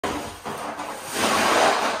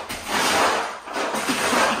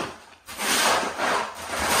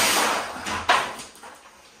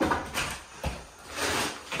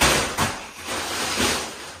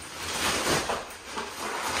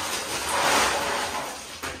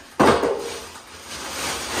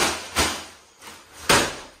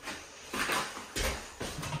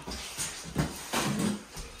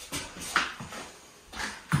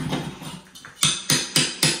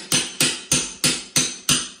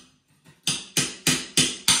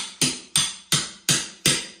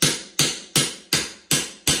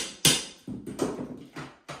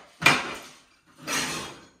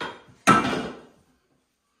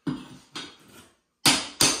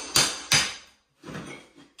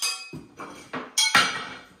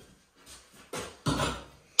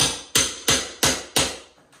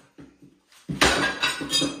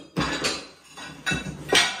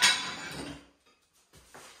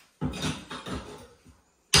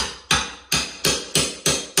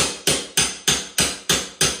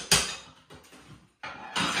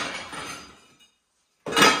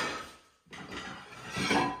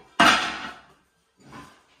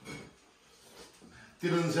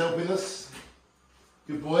Dylan's helping us.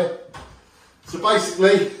 Good boy. So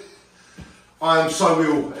basically, I am so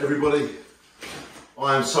ill, everybody.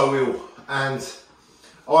 I am so ill. And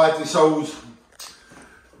I had this old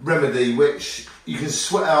remedy which you can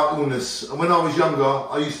sweat out illness. And when I was younger,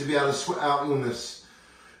 I used to be able to sweat out illness.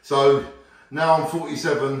 So now I'm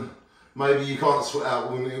 47, maybe you can't sweat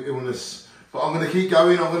out illness. But I'm going to keep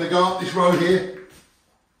going. I'm going to go up this road here.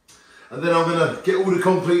 And then I'm going to get all the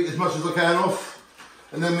concrete as much as I can off.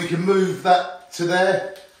 And then we can move that to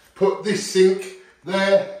there. Put this sink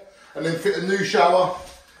there. And then fit a new shower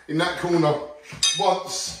in that corner.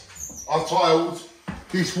 Once I've tiled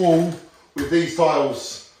this wall with these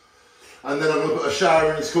tiles. And then I'm going to put a shower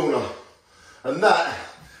in this corner. And that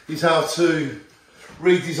is how to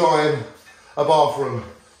redesign a bathroom.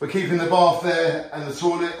 We're keeping the bath there and the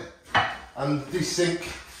toilet. And this sink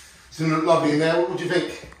is going to look lovely in there. What do you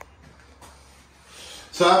think?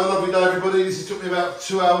 So have a lovely day, everybody. This has took me about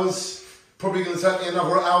 2 hours. Probably going to take me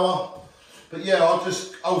another hour. But yeah, I'm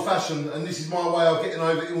just old-fashioned, and this is my way of getting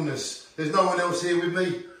over illness. There's no one else here with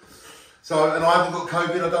me. So, and I haven't got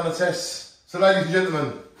COVID. I've done a test. So ladies and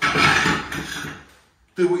gentlemen,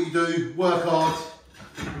 do what you do. Work hard,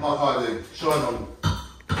 like I do. Shine on.